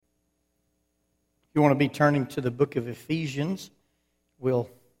You want to be turning to the book of Ephesians. We'll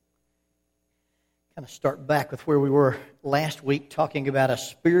kind of start back with where we were last week, talking about a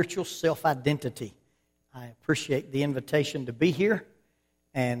spiritual self-identity. I appreciate the invitation to be here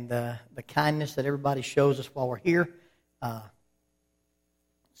and the kindness that everybody shows us while we're here.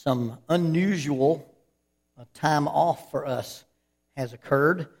 Some unusual time off for us has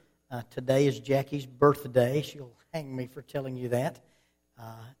occurred. Today is Jackie's birthday. She'll hang me for telling you that.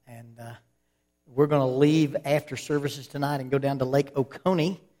 We're going to leave after services tonight and go down to Lake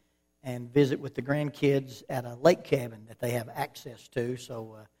Oconee and visit with the grandkids at a lake cabin that they have access to.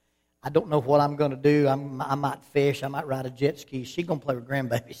 So I don't know what I'm going to do. I might fish. I might ride a jet ski. She's going to play with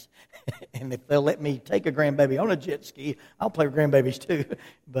grandbabies. And if they'll let me take a grandbaby on a jet ski, I'll play with grandbabies too.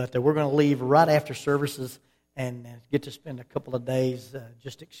 But we're going to leave right after services and get to spend a couple of days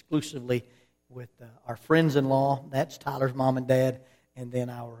just exclusively with our friends-in-law. That's Tyler's mom and dad, and then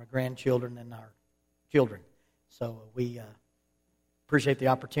our grandchildren and our children. So we appreciate the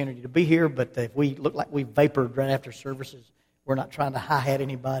opportunity to be here, but if we look like we vapored right after services, we're not trying to hi-hat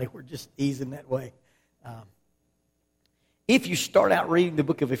anybody. We're just easing that way. If you start out reading the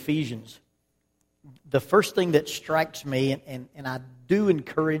book of Ephesians, the first thing that strikes me, and I do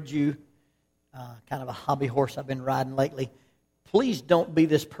encourage you, kind of a hobby horse I've been riding lately, please don't be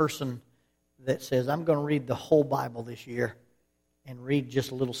this person that says, I'm going to read the whole Bible this year and read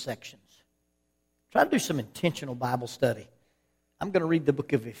just little sections. Try to do some intentional Bible study. I'm going to read the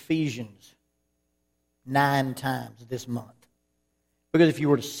book of Ephesians 9 times this month. Because if you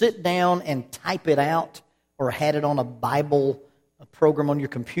were to sit down and type it out or had it on a Bible program on your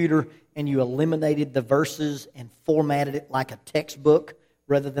computer and you eliminated the verses and formatted it like a textbook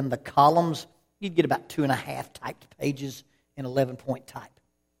rather than the columns, you'd get about 2.5 typed pages in 11-point type.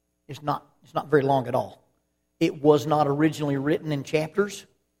 It's not very long at all. It was not originally written in chapters.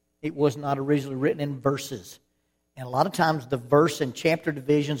 It was not originally written in verses. And a lot of times the verse and chapter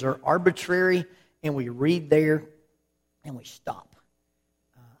divisions are arbitrary, and we read there and we stop.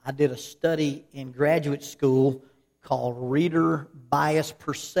 I did a study in graduate school called Reader Bias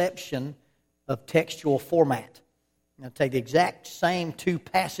Perception of Textual Format. And I'll take the exact same 2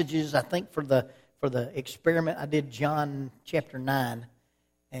 passages, I think, for the experiment. I did John chapter 9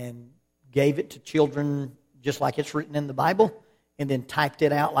 and gave it to children just like it's written in the Bible, and then typed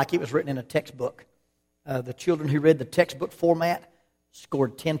it out like it was written in a textbook. The children who read the textbook format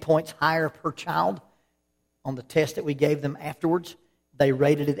scored 10 points higher per child on the test that we gave them afterwards. They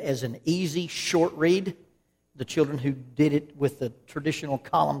rated it as an easy, short read. The children who did it with the traditional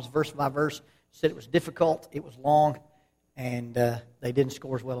columns, verse by verse, said it was difficult, it was long, and they didn't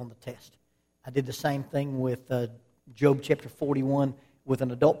score as well on the test. I did the same thing with Job chapter 41 with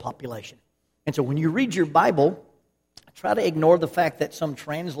an adult population. And so when you read your Bible, try to ignore the fact that some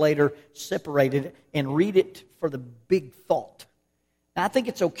translator separated it and read it for the big thought. Now, I think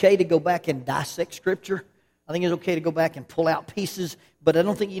it's okay to go back and dissect Scripture. I think it's okay to go back and pull out pieces, but I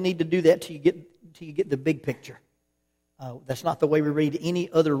don't think you need to do that till you get the big picture. That's not the way we read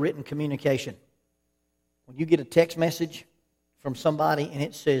any other written communication. When you get a text message from somebody and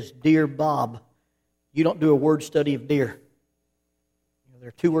it says, Dear Bob, you don't do a word study of dear. There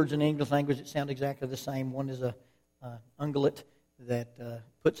are 2 words in the English language that sound exactly the same. One is a ungulate that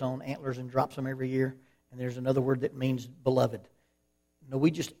puts on antlers and drops them every year. And there's another word that means beloved. No, we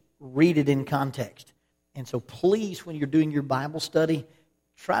just read it in context. And so please, when you're doing your Bible study,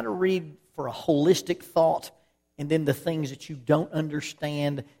 try to read for a holistic thought, and then the things that you don't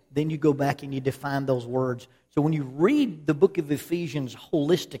understand, then you go back and you define those words. So when you read the book of Ephesians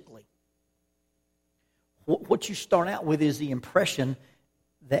holistically, what you start out with is the impression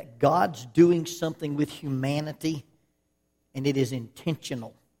that God's doing something with humanity, and it is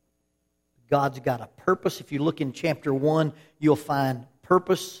intentional. God's got a purpose. If you look in chapter 1, you'll find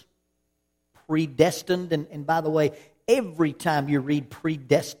purpose, predestined. And by the way, every time you read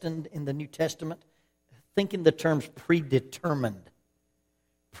predestined in the New Testament, think in the terms predetermined.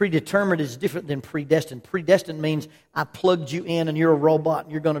 Predetermined is different than predestined. Predestined means I plugged you in and you're a robot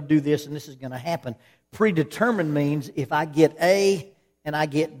and you're going to do this and this is going to happen. Predetermined means if I get A and I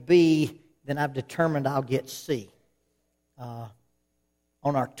get B, then I've determined I'll get C.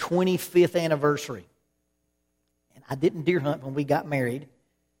 On our 25th anniversary, and I didn't deer hunt when we got married.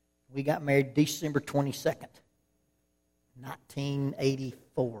 We got married December 22nd,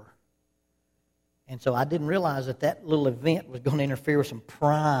 1984. And so I didn't realize that little event was going to interfere with some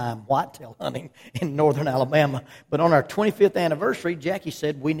prime whitetail hunting in northern Alabama. But on our 25th anniversary, Jackie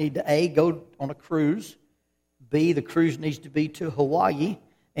said we need to A, go on a cruise, B, the cruise needs to be to Hawaii,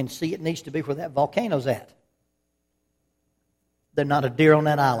 and C, it needs to be where that volcano's at. There's not a deer on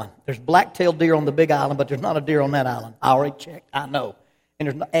that island. There's black-tailed deer on the big island, but there's not a deer on that island. I already checked. I know. And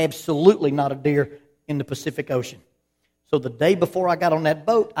there's absolutely not a deer in the Pacific Ocean. So the day before I got on that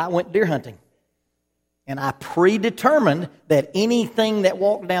boat, I went deer hunting. And I predetermined that anything that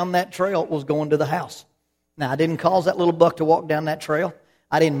walked down that trail was going to the house. Now, I didn't cause that little buck to walk down that trail.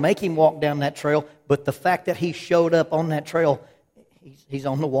 I didn't make him walk down that trail. But the fact that he showed up on that trail, he's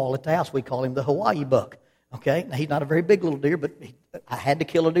on the wall at the house. We call him the Hawaii buck. Okay? Now, he's not a very big little deer, but I had to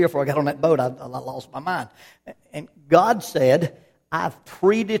kill a deer before I got on that boat. I lost my mind. And God said, I've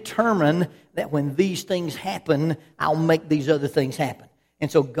predetermined that when these things happen, I'll make these other things happen. And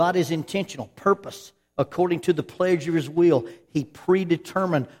so God is intentional, purpose. According to the pleasure of His will, He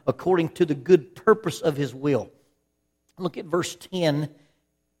predetermined according to the good purpose of His will. Look at verse 10.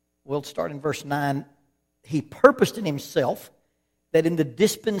 We'll start in verse 9. He purposed in Himself that in the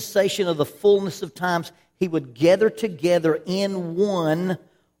dispensation of the fullness of times, He would gather together in one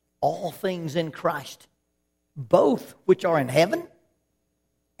all things in Christ, both which are in heaven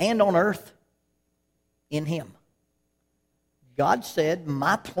and on earth in Him. God said,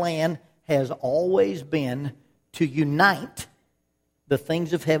 my plan has always been to unite the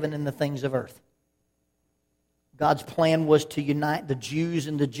things of heaven and the things of earth. God's plan was to unite the Jews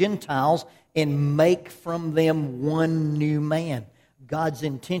and the Gentiles and make from them one new man. God's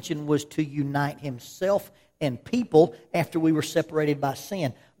intention was to unite Himself and people after we were separated by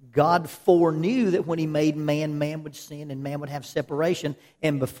sin. God foreknew that when He made man, man would sin and man would have separation.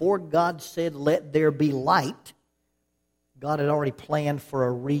 And before God said, let there be light, God had already planned for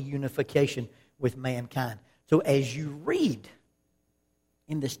a reunification with mankind. So as you read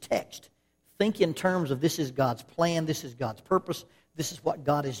in this text, think in terms of this is God's plan, this is God's purpose, this is what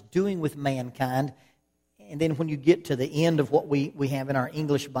God is doing with mankind. And then when you get to the end of what we have in our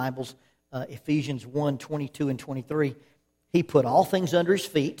English Bibles, Ephesians 1, 22 and 23, He put all things under His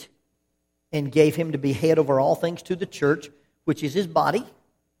feet and gave Him to be head over all things to the church, which is His body,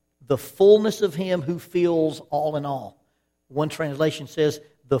 the fullness of Him who fills all in all. One translation says,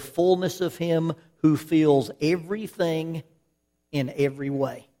 the fullness of Him who fills everything in every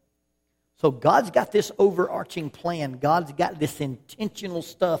way. So God's got this overarching plan. God's got this intentional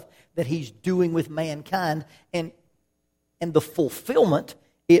stuff that He's doing with mankind. And the fulfillment,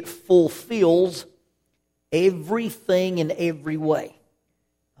 it fulfills everything in every way.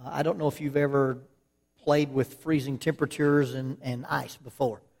 I don't know if you've ever played with freezing temperatures and ice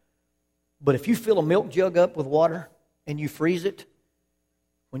before. But if you fill a milk jug up with water and you freeze it,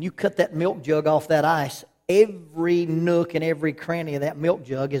 when you cut that milk jug off that ice, every nook and every cranny of that milk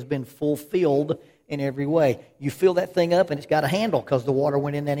jug has been fulfilled in every way. You fill that thing up and it's got a handle because the water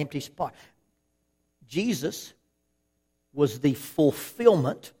went in that empty spot. Jesus was the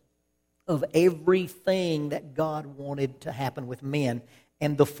fulfillment of everything that God wanted to happen with men.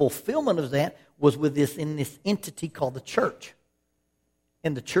 And the fulfillment of that was in this entity called the church.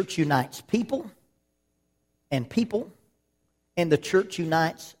 And the church unites people, and the church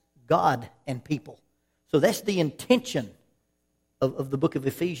unites God and people. So that's the intention of the book of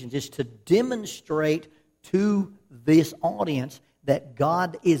Ephesians, is to demonstrate to this audience that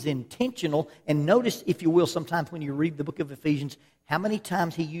God is intentional. And notice, if you will, sometimes when you read the book of Ephesians, how many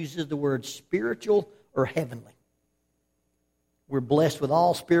times he uses the word spiritual or heavenly. We're blessed with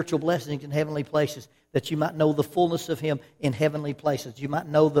all spiritual blessings in heavenly places, that you might know the fullness of Him in heavenly places. You might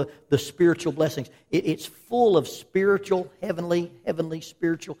know the spiritual blessings. It's full of spiritual, heavenly,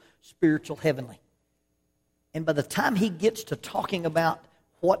 spiritual, heavenly. And by the time he gets to talking about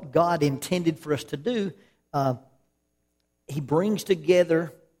what God intended for us to do, he brings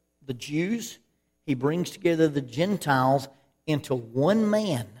together the Jews, he brings together the Gentiles into one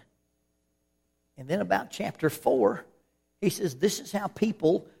man. And then about chapter 4, he says, this is how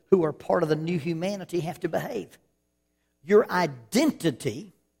people who are part of the new humanity have to behave. Your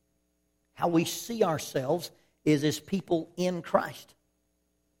identity, how we see ourselves, is as people in Christ.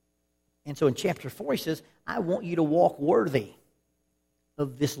 And so in chapter 4, he says, I want you to walk worthy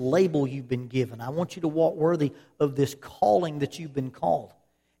of this label you've been given. I want you to walk worthy of this calling that you've been called.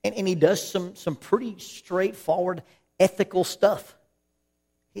 And he does some pretty straightforward ethical stuff.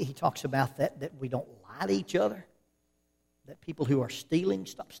 He talks about that we don't lie to each other, that people who are stealing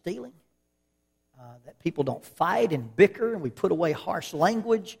stop stealing, that people don't fight and bicker, and we put away harsh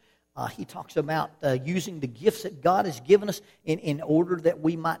language. He talks about using the gifts that God has given us in order that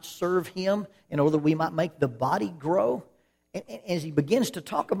we might serve Him, in order that we might make the body grow. And as he begins to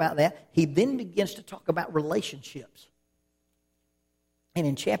talk about that, he then begins to talk about relationships. And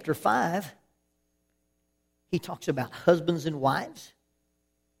in chapter 5, he talks about husbands and wives.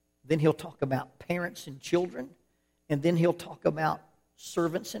 Then he'll talk about parents and children. and then he'll talk about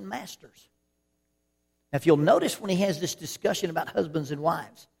servants and masters. Now, if you'll notice when he has this discussion about husbands and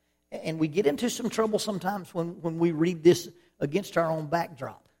wives, and we get into some trouble sometimes when we read this against our own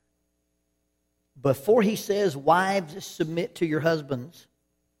backdrop. Before he says, wives, submit to your husbands,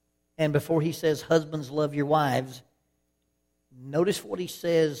 and before he says, husbands, love your wives, notice what he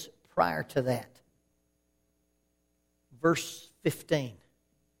says prior to that. Verse 15.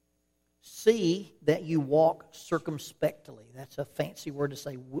 See that you walk circumspectly. That's a fancy word to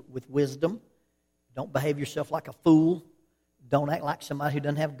say with wisdom. Don't behave yourself like a fool. Don't act like somebody who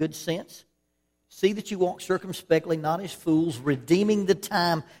doesn't have good sense. See that you walk circumspectly, not as fools, redeeming the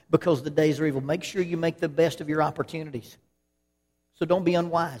time because the days are evil. Make sure you make the best of your opportunities. So don't be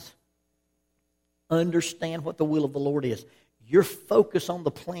unwise. Understand what the will of the Lord is. Your focus on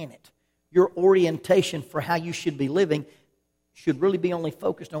the planet, your orientation for how you should be living should really be only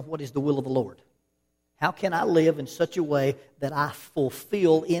focused on what is the will of the Lord. How can I live in such a way that I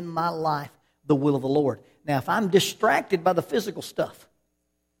fulfill in my life the will of the Lord? Now, if I'm distracted by the physical stuff,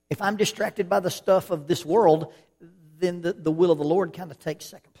 if I'm distracted by the stuff of this world, then the will of the Lord kind of takes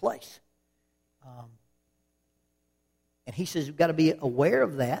second place. And he says we've got to be aware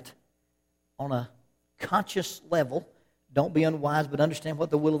of that on a conscious level. Don't be unwise, but understand what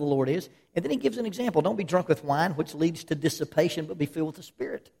the will of the Lord is. And then he gives an example. Don't be drunk with wine, which leads to dissipation, but be filled with the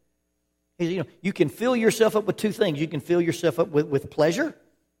Spirit. He says, you can fill yourself up with two things. You can fill yourself up with pleasure,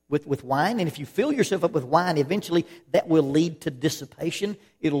 with wine. And if you fill yourself up with wine, eventually that will lead to dissipation.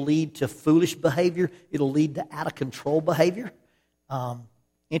 It'll lead to foolish behavior. It'll lead to out-of-control behavior.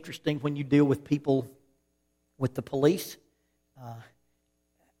 Interesting when you deal with people with the police.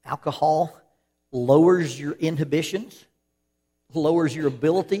 Alcohol lowers your inhibitions, lowers your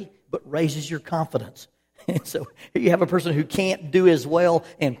ability, but raises your confidence. And so here you have a person who can't do as well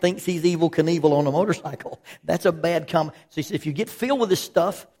and thinks he's Evel Knievel on a motorcycle. That's a bad comment. So he says, if you get filled with this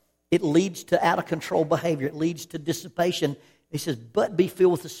stuff, it leads to out-of-control behavior. It leads to dissipation. He says, but be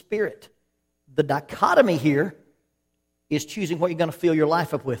filled with the Spirit. The dichotomy here is choosing what you're going to fill your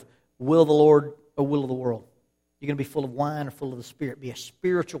life up with. Will of the Lord or will of the world? You're going to be full of wine or full of the Spirit. Be a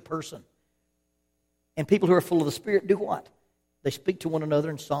spiritual person. And people who are full of the Spirit do what? They speak to one another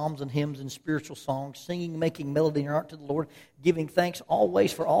in psalms and hymns and spiritual songs, singing, making melody in art to the Lord, giving thanks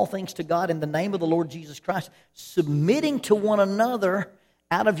always for all things to God in the name of the Lord Jesus Christ, submitting to one another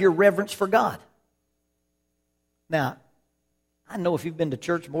out of your reverence for God. Now, I know if you've been to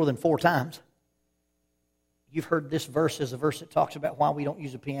church more than 4 times, you've heard this verse as a verse that talks about why we don't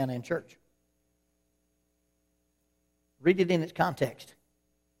use a piano in church. Read it in its context.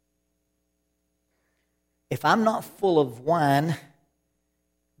 If I'm not full of wine,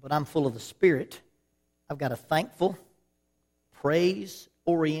 but I'm full of the Spirit, I've got a thankful,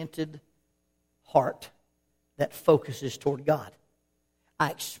 praise-oriented heart that focuses toward God.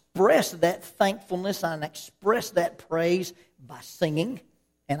 I express that thankfulness, I express that praise by singing,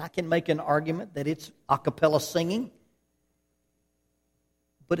 and I can make an argument that it's a cappella singing.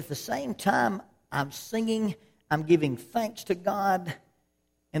 But at the same time, I'm singing, I'm giving thanks to God.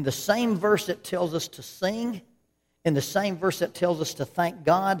 And the same verse that tells us to sing, and the same verse that tells us to thank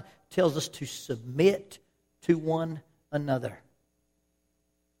God, tells us to submit to one another.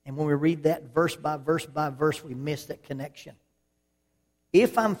 And when we read that verse by verse by verse, we miss that connection.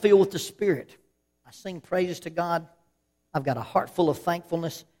 If I'm filled with the Spirit, I sing praises to God, I've got a heart full of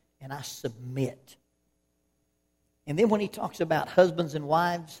thankfulness, and I submit. And then when he talks about husbands and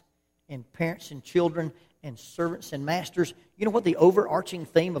wives, and parents and children, and servants and masters, you know what the overarching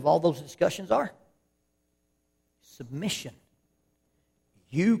theme of all those discussions are? Submission.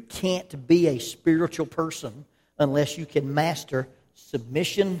 You can't be a spiritual person unless you can master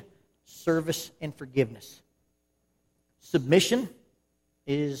submission, service, and forgiveness. Submission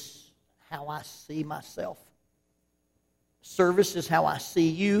is how I see myself. Service is how I see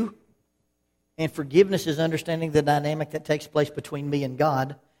you. And forgiveness is understanding the dynamic that takes place between me and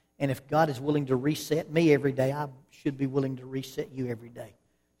God. And if God is willing to reset me every day, I should be willing to reset you every day.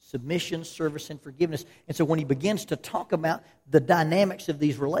 Submission, service, and forgiveness. And so when he begins to talk about the dynamics of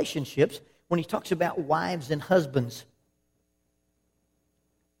these relationships, when he talks about wives and husbands,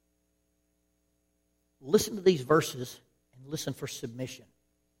 listen to these verses and listen for submission.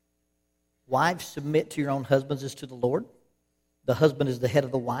 Wives, submit to your own husbands as to the Lord. The husband is the head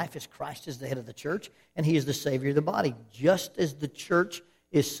of the wife, as Christ is the head of the church, and he is the Savior of the body. Just as the church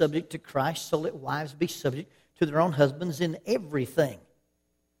is subject to Christ, so let wives be subject to their own husbands in everything.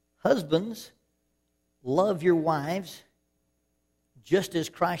 Husbands, love your wives, just as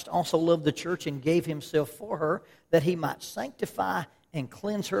Christ also loved the church and gave himself for her, that he might sanctify and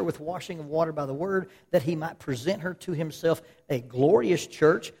cleanse her with washing of water by the word, that he might present her to himself a glorious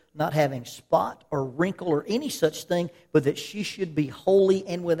church, not having spot or wrinkle or any such thing, but that she should be holy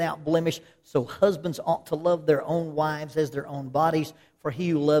and without blemish. So husbands ought to love their own wives as their own bodies, for he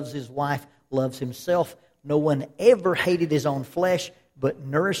who loves his wife loves himself. No one ever hated his own flesh, but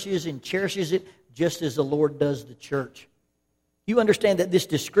nourishes and cherishes it, just as the Lord does the church. You understand that this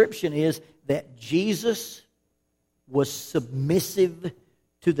description is that Jesus was submissive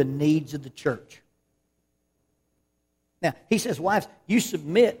to the needs of the church. Now, he says, wives, you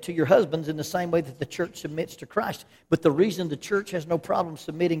submit to your husbands in the same way that the church submits to Christ. But the reason the church has no problem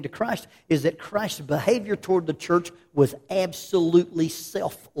submitting to Christ is that Christ's behavior toward the church was absolutely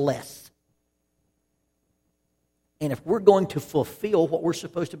selfless. And if we're going to fulfill what we're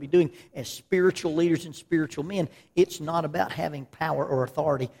supposed to be doing as spiritual leaders and spiritual men, it's not about having power or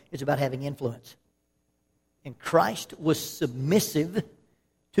authority. It's about having influence. And Christ was submissive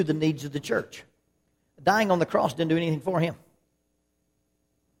to the needs of the church. Dying on the cross didn't do anything for him.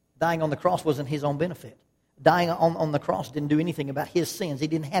 Dying on the cross wasn't his own benefit. Dying on the cross didn't do anything about his sins. He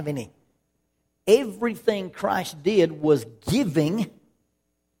didn't have any. Everything Christ did was giving.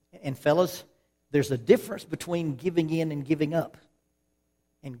 And fellas, there's a difference between giving in and giving up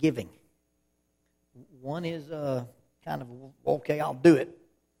and giving. One is kind of, okay, I'll do it,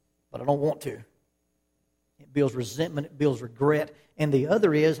 but I don't want to. It builds resentment, it builds regret. And the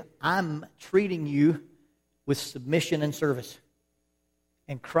other is, I'm treating you with submission and service.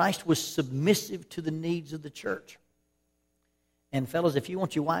 And Christ was submissive to the needs of the church. And fellas, if you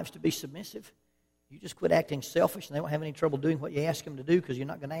want your wives to be submissive, you just quit acting selfish, and they won't have any trouble doing what you ask them to do, because you're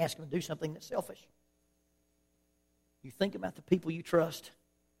not going to ask them to do something that's selfish. You think about the people you trust,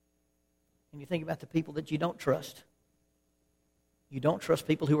 and you think about the people that you don't trust. You don't trust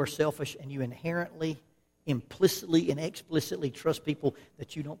people who are selfish, and you inherently, implicitly, and explicitly trust people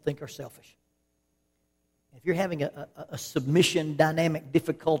that you don't think are selfish. If you're having a submission dynamic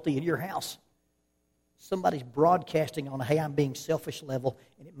difficulty in your house, somebody's broadcasting on a, hey, I'm being selfish level,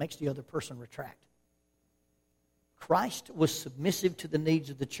 and it makes the other person retract. Christ was submissive to the needs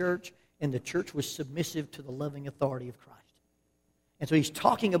of the church, and the church was submissive to the loving authority of Christ. And so he's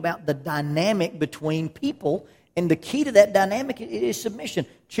talking about the dynamic between people, and the key to that dynamic is submission.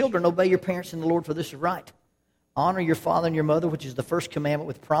 Children, obey your parents in the Lord, for this is right. Honor your father and your mother, which is the first commandment,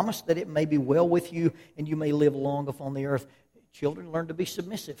 with promise that it may be well with you and you may live long upon the earth. Children learn to be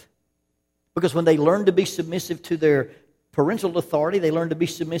submissive. Because when they learn to be submissive to their parental authority, they learn to be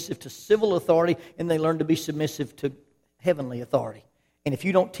submissive to civil authority, and they learn to be submissive to heavenly authority. And if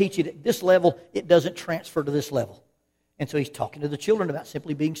you don't teach it at this level, it doesn't transfer to this level. And so he's talking to the children about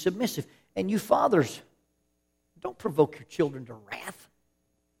simply being submissive. And you fathers, don't provoke your children to wrath.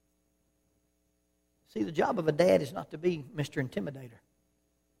 See, the job of a dad is not to be Mr. Intimidator.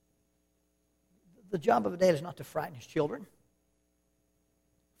 The job of a dad is not to frighten his children.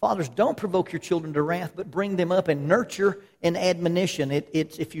 Fathers, don't provoke your children to wrath, but bring them up and nurture and admonition.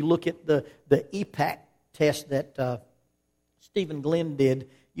 It's if you look at the EPAC test that Stephen Glenn did,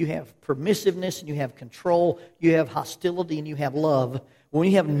 you have permissiveness and you have control, you have hostility and you have love. When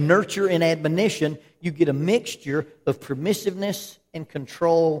you have nurture and admonition, you get a mixture of permissiveness and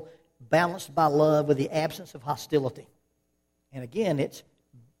control balanced by love with the absence of hostility. And again, it's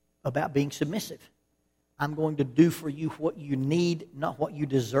about being submissive. I'm going to do for you what you need, not what you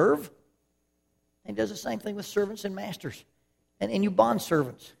deserve. And he does the same thing with servants and masters. And you bond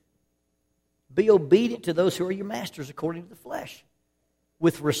servants. Be obedient to those who are your masters according to the flesh,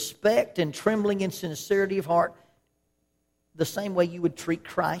 with respect and trembling and sincerity of heart, the same way you would treat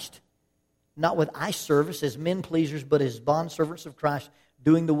Christ, not with eye service as men pleasers, but as bondservants of Christ,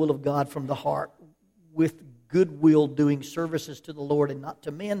 doing the will of God from the heart, with goodwill doing services to the Lord and not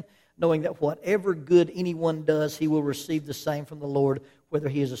to men, knowing that whatever good anyone does, he will receive the same from the Lord, whether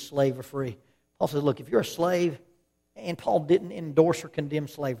he is a slave or free. Paul says, look, if you're a slave, and Paul didn't endorse or condemn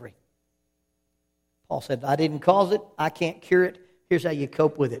slavery. Paul said, I didn't cause it, I can't cure it, here's how you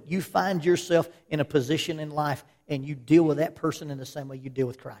cope with it. You find yourself in a position in life, and you deal with that person in the same way you deal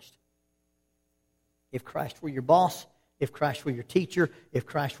with Christ. If Christ were your boss, if Christ were your teacher, if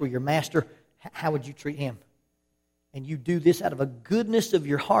Christ were your master, how would you treat him? And you do this out of a goodness of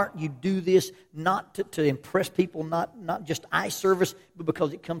your heart. You do this not to impress people, not just eye service, but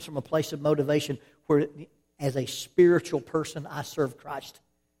because it comes from a place of motivation where, as a spiritual person, I serve Christ.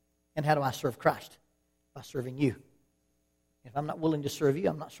 And how do I serve Christ? By serving you. If I'm not willing to serve you,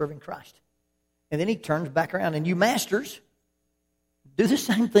 I'm not serving Christ. And then he turns back around, and you masters do the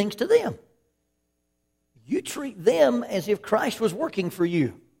same things to them. You treat them as if Christ was working for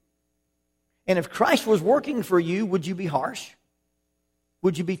you. And if Christ was working for you, would you be harsh?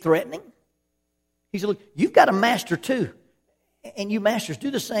 Would you be threatening? He said, look, you've got a master too. And you masters,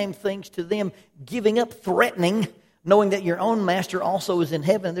 do the same things to them, giving up threatening, knowing that your own master also is in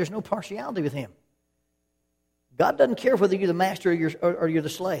heaven. There's no partiality with him. God doesn't care whether you're the master or you're the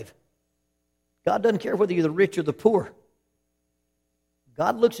slave. God doesn't care whether you're the rich or the poor.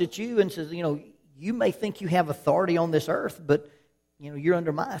 God looks at you and says, you may think you have authority on this earth, but, you're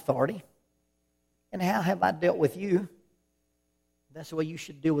under my authority. And how have I dealt with you? That's the way you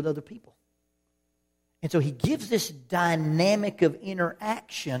should deal with other people. And so he gives this dynamic of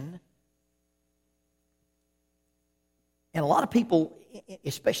interaction. And a lot of people,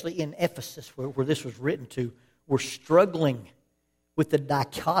 especially in Ephesus, where this was written to, were struggling with the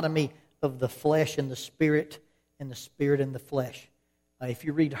dichotomy of the flesh and the spirit and the flesh. If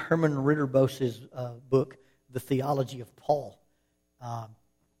you read Herman Ridderbos's book, The Theology of Paul,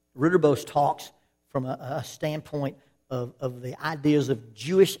 Ridderbos talks from a standpoint of the ideas of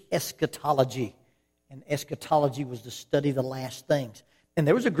Jewish eschatology. And eschatology was to study the last things. And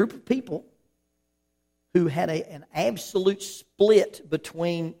there was a group of people who had an absolute split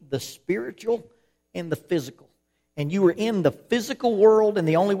between the spiritual and the physical. And you were in the physical world, and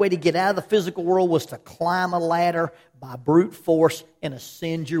the only way to get out of the physical world was to climb a ladder by brute force and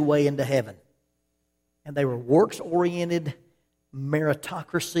ascend your way into heaven. And they were works-oriented,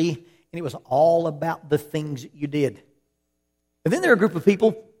 meritocracy, and it was all about the things that you did. And then there are a group of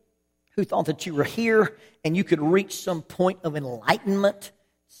people who thought that you were here and you could reach some point of enlightenment.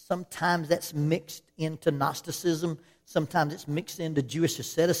 Sometimes that's mixed into Gnosticism. Sometimes it's mixed into Jewish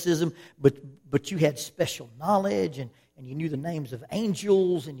asceticism. But you had special knowledge and you knew the names of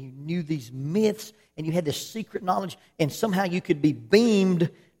angels and you knew these myths and you had this secret knowledge. And somehow you could be beamed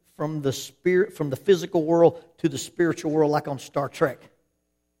from the physical world to the spiritual world like on Star Trek.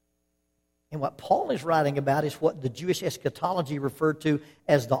 And what Paul is writing about is what the Jewish eschatology referred to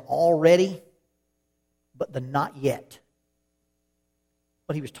as the already, but the not yet.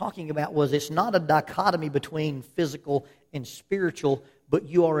 What he was talking about was it's not a dichotomy between physical and spiritual, but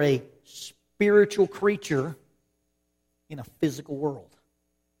you are a spiritual creature in a physical world.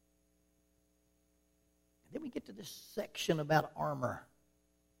 And then we get to this section about armor.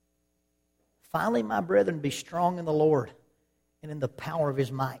 Finally, my brethren, be strong in the Lord and in the power of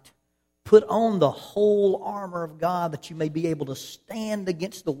his might. Put on the whole armor of God that you may be able to stand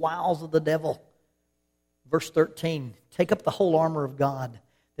against the wiles of the devil. Verse 13, take up the whole armor of God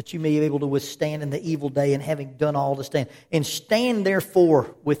that you may be able to withstand in the evil day, and having done all to stand. And stand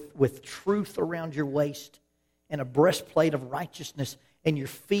therefore with truth around your waist and a breastplate of righteousness, and your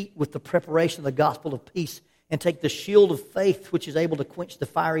feet with the preparation of the gospel of peace. And take the shield of faith which is able to quench the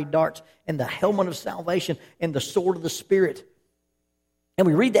fiery darts, and the helmet of salvation, and the sword of the Spirit. And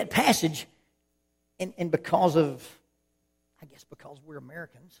we read that passage, and because we're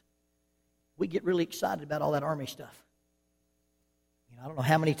Americans, we get really excited about all that Army stuff. I don't know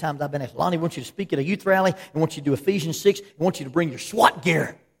how many times I've been asked, Lonnie, I want you to speak at a youth rally. I want you to do Ephesians 6. I want you to bring your SWAT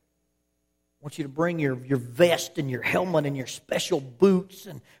gear. I want you to bring your vest and your helmet and your special boots.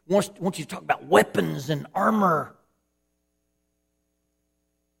 And I want you to talk about weapons and armor.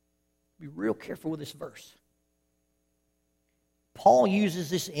 Be real careful with this verse. Paul uses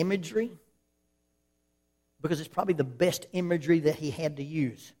this imagery because it's probably the best imagery that he had to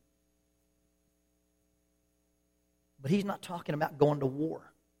use. But he's not talking about going to war.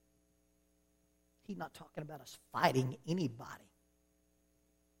 He's not talking about us fighting anybody.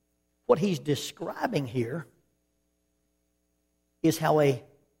 What he's describing here is how a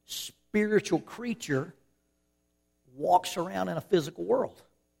spiritual creature walks around in a physical world.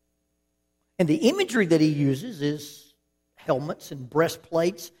 And the imagery that he uses is helmets and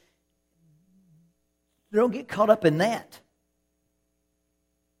breastplates. Don't get caught up in that.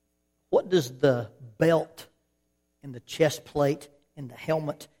 What does the belt and the chest plate and the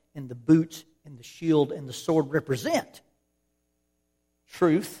helmet and the boots and the shield and the sword represent?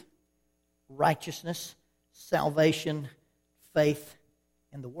 Truth, righteousness, salvation, faith,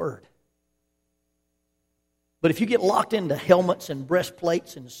 and the Word. But if you get locked into helmets and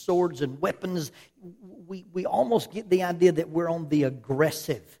breastplates and swords and weapons, we almost get the idea that we're on the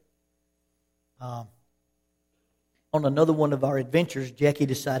aggressive. On another one of our adventures, Jackie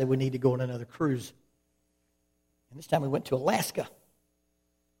decided we need to go on another cruise. And this time we went to Alaska.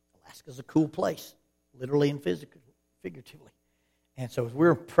 Alaska's a cool place, literally and figuratively. And so as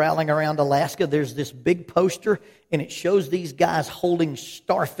we're prowling around Alaska, there's this big poster, and it shows these guys holding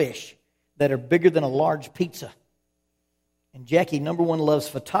starfish that are bigger than a large pizza. And Jackie, number one, loves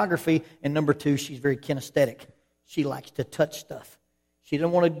photography, and number two, she's very kinesthetic. She likes to touch stuff. She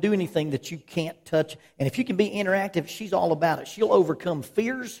doesn't want to do anything that you can't touch. And if you can be interactive, she's all about it. She'll overcome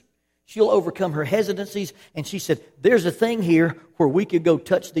fears. She'll overcome her hesitancies. And she said, there's a thing here where we could go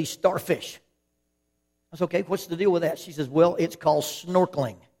touch these starfish. I said, okay, what's the deal with that? She says, well, it's called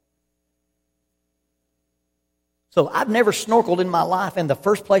snorkeling. So I've never snorkeled in my life, and the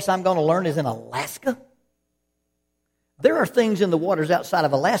first place I'm going to learn is in Alaska. There are things in the waters outside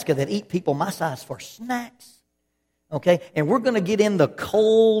of Alaska that eat people my size for snacks. Okay? And we're going to get in the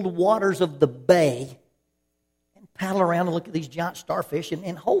cold waters of the bay and paddle around and look at these giant starfish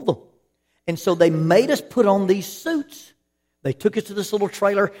and hold them. And so they made us put on these suits. They took us to this little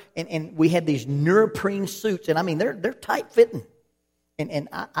trailer, and we had these neoprene suits. And I mean, they're tight-fitting. And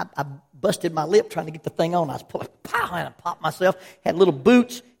I busted my lip trying to get the thing on. I was pulling, pow, and I popped myself. Had little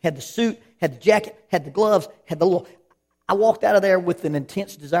boots, had the suit, had the jacket, had the gloves, had the little... I walked out of there with an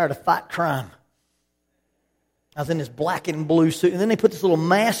intense desire to fight crime. I was in this black and blue suit. And then they put this little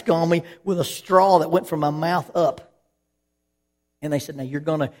mask on me with a straw that went from my mouth up. And they said, now you're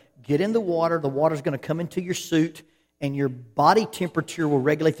going to get in the water. The water's going to come into your suit. And your body temperature will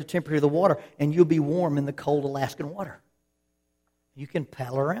regulate the temperature of the water. And you'll be warm in the cold Alaskan water. You can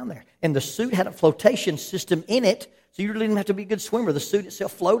paddle around there. And the suit had a flotation system in it. So you really didn't have to be a good swimmer. The suit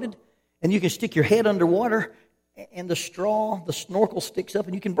itself floated. And you can stick your head underwater. And the straw, the snorkel sticks up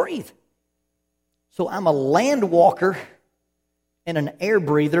and you can breathe. So I'm a land walker and an air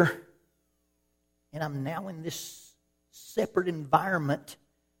breather. And I'm now in this separate environment.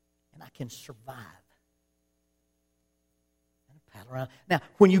 And I can survive. And paddle around. Now,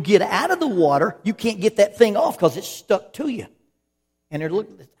 when you get out of the water, you can't get that thing off because it's stuck to you. And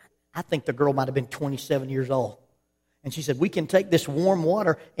I think the girl might have been 27 years old. And she said, we can take this warm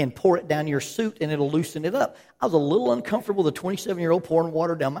water and pour it down your suit and it'll loosen it up. I was a little uncomfortable with a 27-year-old pouring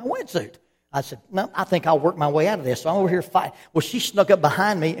water down my wetsuit. I said, no, I think I'll work my way out of this. So I'm over here fighting. Well, she snuck up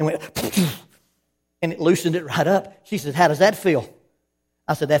behind me and went, and it loosened it right up. She said, how does that feel?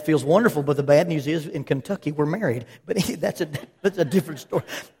 I said, that feels wonderful, but the bad news is in Kentucky we're married. But that's a different story.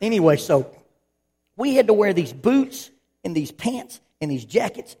 Anyway, so we had to wear these boots and these pants and these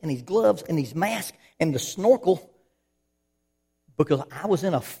jackets and these gloves and these masks and the snorkel because I was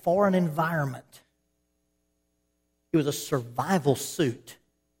in a foreign environment. It was a survival suit.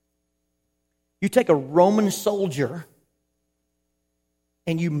 You take a Roman soldier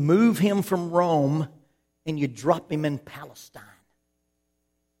and you move him from Rome and you drop him in Palestine.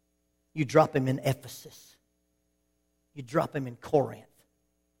 You drop him in Ephesus. You drop him in Corinth.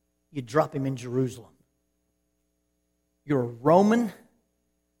 You drop him in Jerusalem. You're a Roman,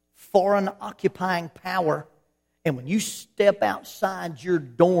 foreign occupying power. And when you step outside your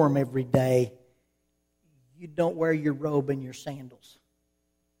dorm every day, you don't wear your robe and your sandals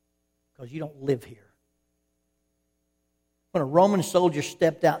because you don't live here. When a Roman soldier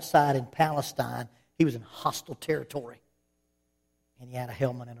stepped outside in Palestine, he was in hostile territory. And he had a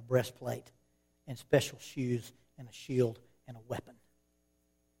helmet and a breastplate and special shoes and a shield and a weapon.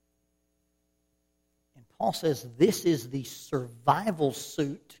 And Paul says this is the survival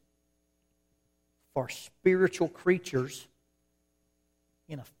suit for spiritual creatures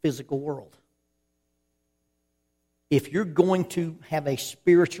in a physical world. If you're going to have a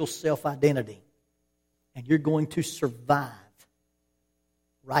spiritual self-identity and you're going to survive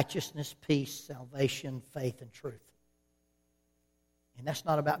righteousness, peace, salvation, faith, and truth. And that's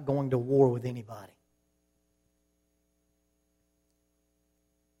not about going to war with anybody.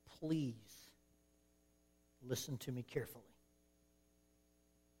 Please listen to me carefully.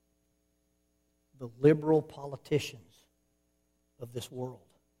 The liberal politicians of this world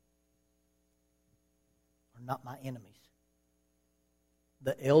are not my enemies.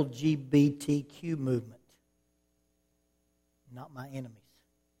 The LGBTQ movement, not my enemies.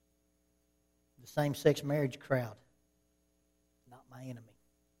 The same-sex marriage crowd, not my enemy.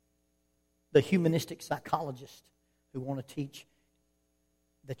 The humanistic psychologists who want to teach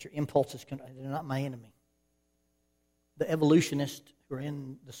that your impulses they're not my enemy. The evolutionists who are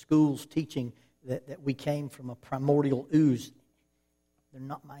in the schools teaching that we came from a primordial ooze, they're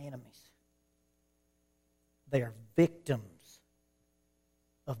not my enemies. They are victims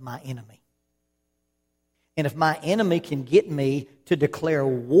of my enemy. And if my enemy can get me to declare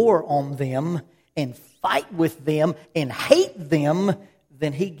war on them and fight with them and hate them,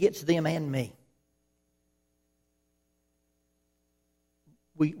 then he gets them and me.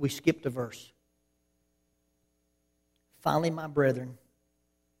 We skipped a verse. Finally, my brethren,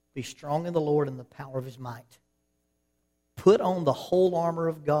 be strong in the Lord and the power of his might. Put on the whole armor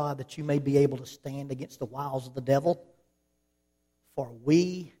of God that you may be able to stand against the wiles of the devil. For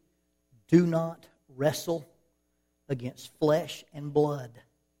we do not wrestle against flesh and blood,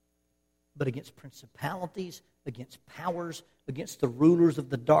 but against principalities, against powers, against the rulers of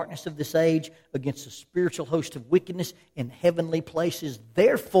the darkness of this age, against the spiritual host of wickedness in heavenly places.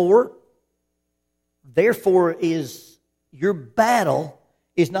 Therefore is your battle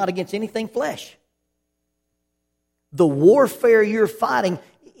is not against anything flesh. The warfare you're fighting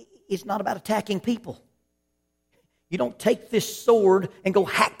is not about attacking people. You don't take this sword and go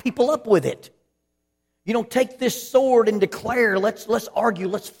hack people up with it. You don't take this sword and declare, let's argue,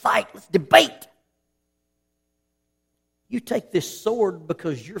 let's fight, let's debate. You take this sword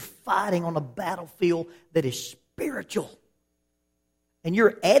because you're fighting on a battlefield that is spiritual. And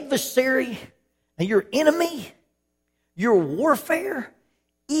your adversary and your enemy, your warfare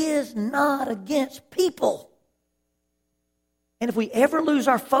is not against people. And if we ever lose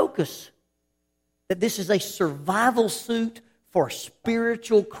our focus that this is a survival suit for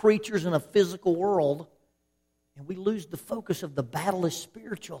spiritual creatures in a physical world, and we lose the focus of the battle is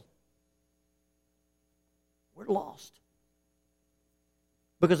spiritual, we're lost.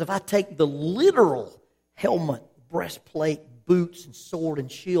 Because if I take the literal helmet, breastplate, boots, and sword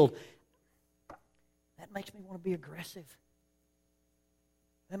and shield, that makes me want to be aggressive.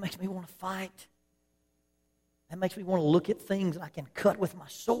 That makes me want to fight. That makes me want to look at things I can cut with my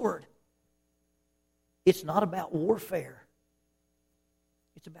sword. It's not about warfare.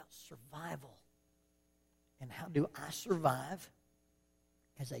 It's about survival. And how do I survive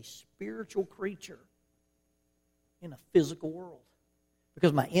as a spiritual creature in a physical world?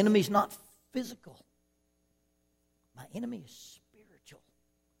 Because my enemy's not physical. My enemy is spiritual.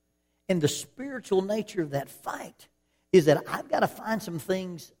 And the spiritual nature of that fight is that I've got to find some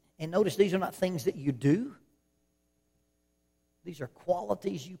things, and notice these are not things that you do. These are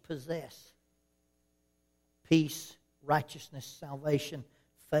qualities you possess. Peace, righteousness, salvation,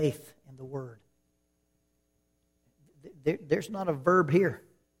 faith, and the Word. There's not a verb here.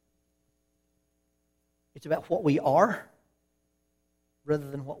 It's about what we are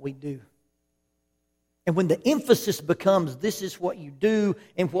rather than what we do. And when the emphasis becomes this is what you do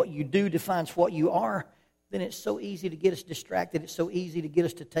and what you do defines what you are, then it's so easy to get us distracted. It's so easy to get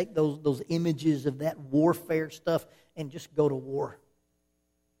us to take those images of that warfare stuff and just go to war.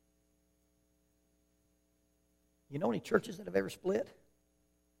 You know any churches that have ever split?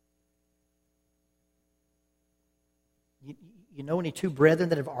 You know any two brethren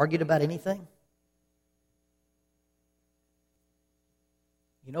that have argued about anything?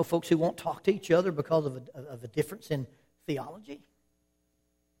 You know folks who won't talk to each other because of a difference in theology?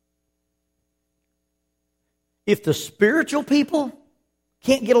 If the spiritual people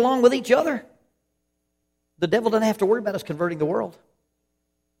can't get along with each other, the devil doesn't have to worry about us converting the world.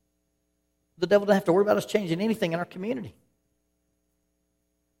 The devil doesn't have to worry about us changing anything in our community.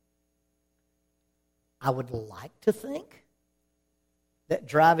 I would like to think that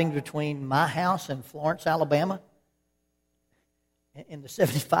driving between my house and Florence, Alabama, and the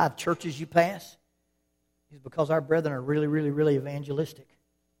 75 churches you pass, is because our brethren are really, really, really evangelistic.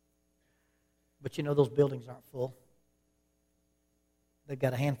 But you know those buildings aren't full. They've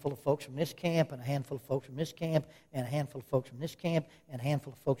got a handful of folks from this camp, and a handful of folks from this camp, and a handful of folks from this camp, and a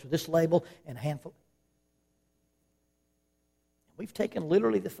handful of folks with this label, and a handful. We've taken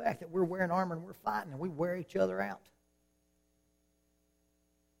literally the fact that we're wearing armor and we're fighting, and we wear each other out.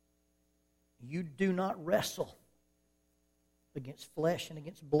 You do not wrestle against flesh and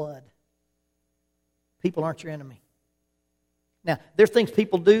against blood. People aren't your enemy. Now, there are things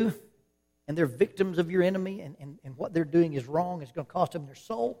people do, and they're victims of your enemy, and what they're doing is wrong. It's going to cost them their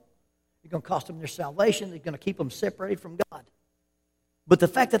soul. It's going to cost them their salvation. It's going to keep them separated from God. But the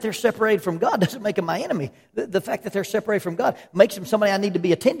fact that they're separated from God doesn't make them my enemy. The fact that they're separated from God makes them somebody I need to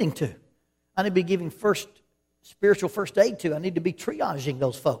be attending to. I need to be giving spiritual first aid to. I need to be triaging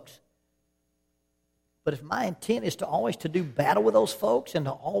those folks. But if my intent is to always to do battle with those folks and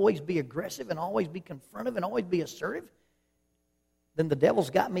to always be aggressive and always be confrontive and always be assertive, then the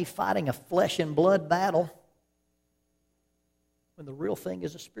devil's got me fighting a flesh and blood battle when the real thing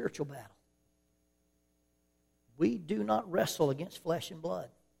is a spiritual battle. We do not wrestle against flesh and blood,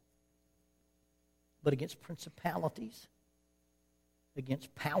 but against principalities,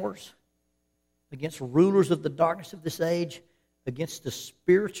 against powers, against rulers of the darkness of this age, against the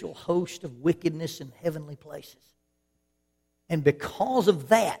spiritual host of wickedness in heavenly places. And because of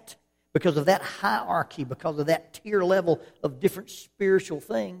that hierarchy, because of that tier level of different spiritual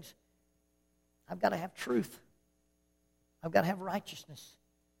things, I've got to have truth. I've got to have righteousness.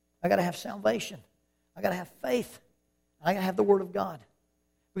 I've got to have salvation. I've got to have faith. I've got to have the Word of God.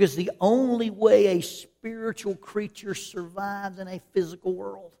 Because the only way a spiritual creature survives in a physical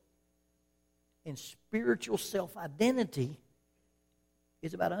world And spiritual self-identity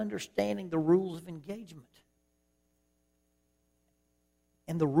is about understanding the rules of engagement.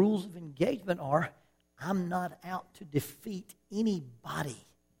 And the rules of engagement are, I'm not out to defeat anybody.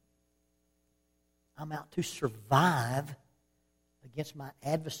 I'm out to survive against my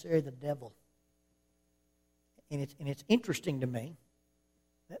adversary, the devil. And it's interesting to me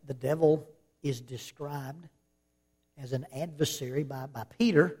that the devil is described as an adversary by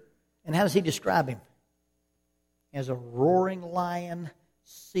Peter. And how does he describe him? As a roaring lion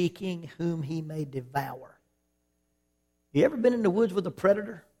seeking whom he may devour. You ever been in the woods with a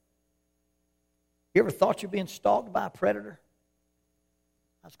predator? You ever thought you're being stalked by a predator?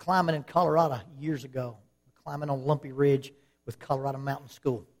 I was climbing in Colorado years ago, climbing on Lumpy Ridge with Colorado Mountain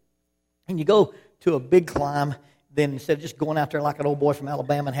School. And you go to a big climb, then instead of just going out there like an old boy from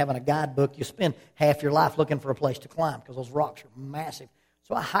Alabama and having a guidebook, you spend half your life looking for a place to climb because those rocks are massive.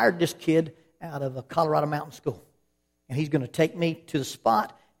 So I hired this kid out of a Colorado Mountain School. And he's going to take me to the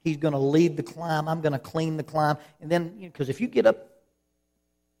spot. He's going to lead the climb. I'm going to clean the climb. And then, because if you get up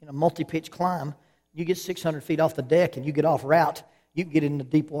in a multi-pitch climb, you get 600 feet off the deck and you get off route, you can get into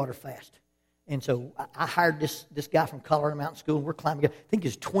deep water fast. And so I hired this guy from Colorado Mountain School, and we're climbing. I think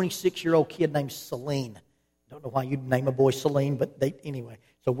he's a 26-year-old kid named Celine. Don't know why you'd name a boy Celine, but anyway.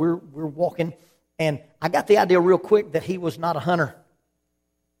 So we're walking, and I got the idea real quick that he was not a hunter.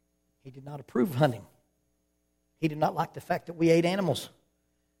 He did not approve of hunting. He did not like the fact that we ate animals.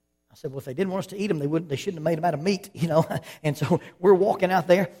 I said, well, if they didn't want us to eat them, they shouldn't have made them out of meat, And so we're walking out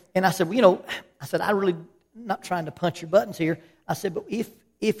there, and I said, well, I really not trying to punch your buttons here. I said, but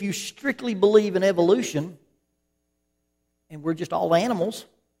if you strictly believe in evolution, and we're just all animals,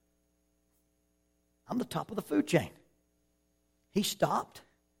 I'm the top of the food chain. He stopped,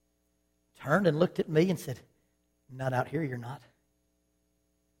 turned and looked at me and said, not out here, you're not.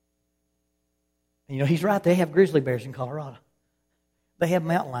 And he's right. They have grizzly bears in Colorado. They have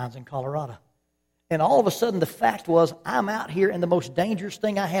mountain lions in Colorado. And all of a sudden, the fact was, I'm out here, and the most dangerous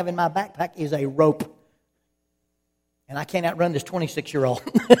thing I have in my backpack is a rope. And I can't outrun this 26-year-old.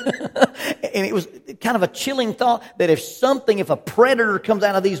 And it was kind of a chilling thought that if a predator comes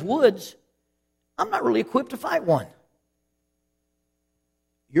out of these woods, I'm not really equipped to fight one.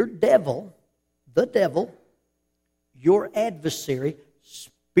 Your devil, the devil, your adversary,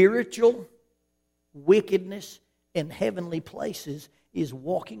 spiritual wickedness in heavenly places, is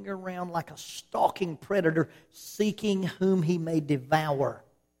walking around like a stalking predator, seeking whom he may devour.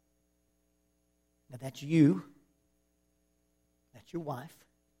 Now that's you. That's your wife.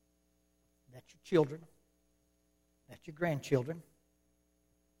 That's your children. That's your grandchildren.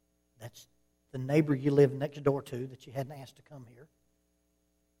 That's the neighbor you live next door to that you hadn't asked to come here.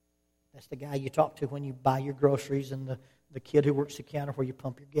 That's the guy you talk to when you buy your groceries, and the kid who works the counter where you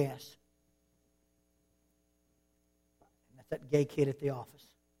pump your gas. And that's that gay kid at the office.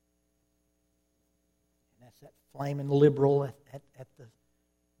 And that's that flaming liberal at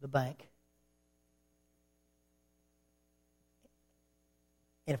the bank.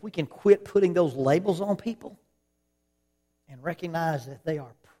 And if we can quit putting those labels on people and recognize that they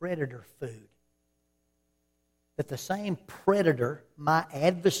are predator food, that the same predator, my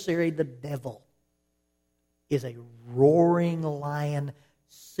adversary, the devil, is a roaring lion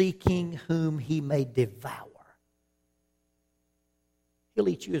seeking whom he may devour. He'll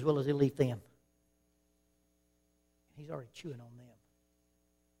eat you as well as he'll eat them. He's already chewing on them.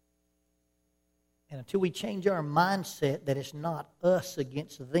 And until we change our mindset that it's not us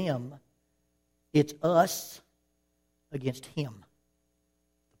against them, it's us against him,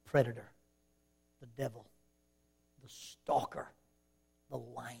 the predator, the devil, the stalker, the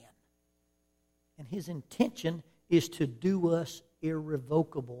lion. And his intention is to do us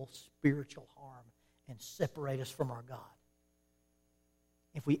irrevocable spiritual harm and separate us from our God.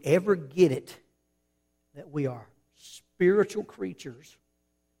 If we ever get it that we are spiritual creatures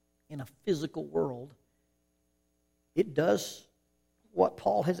in a physical world, it does what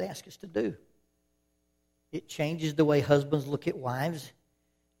Paul has asked us to do. It changes the way husbands look at wives.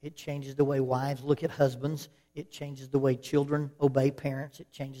 It changes the way wives look at husbands. It changes the way children obey parents.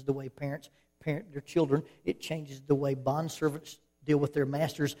 It changes the way parents parent their children. It changes the way bondservants deal with their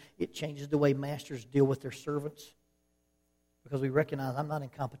masters. It changes the way masters deal with their servants. Because we recognize I'm not in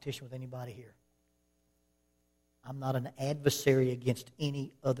competition with anybody here. I'm not an adversary against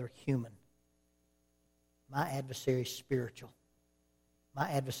any other human. My adversary is spiritual. My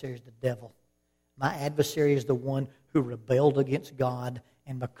adversary is the devil. My adversary is the one who rebelled against God,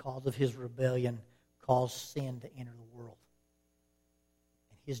 and because of his rebellion, caused sin to enter the world.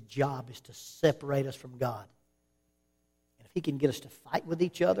 And his job is to separate us from God. And if he can get us to fight with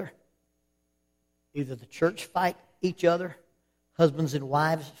each other, Either the church fight each other, husbands and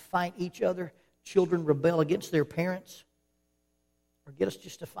wives fight each other, children rebel against their parents, or get us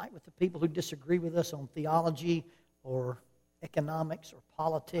just to fight with the people who disagree with us on theology or economics or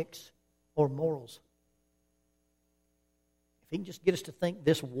politics or morals. If he can just get us to think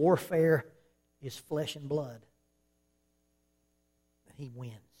this warfare is flesh and blood, then he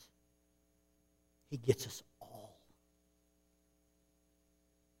wins. He gets us all.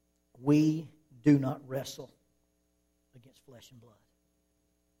 We do not wrestle against flesh and blood,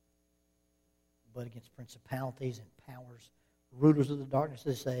 but against principalities and powers, rulers of the darkness of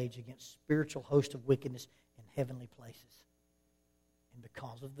this age, against spiritual hosts of wickedness in heavenly places. And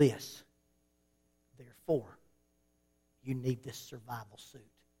because of this, therefore, you need this survival suit.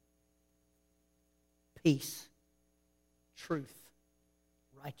 Peace, truth,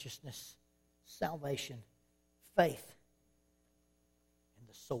 righteousness, salvation, faith, and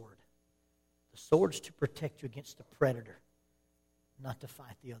the sword. The sword's to protect you against the predator, not to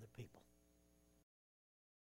fight the other people.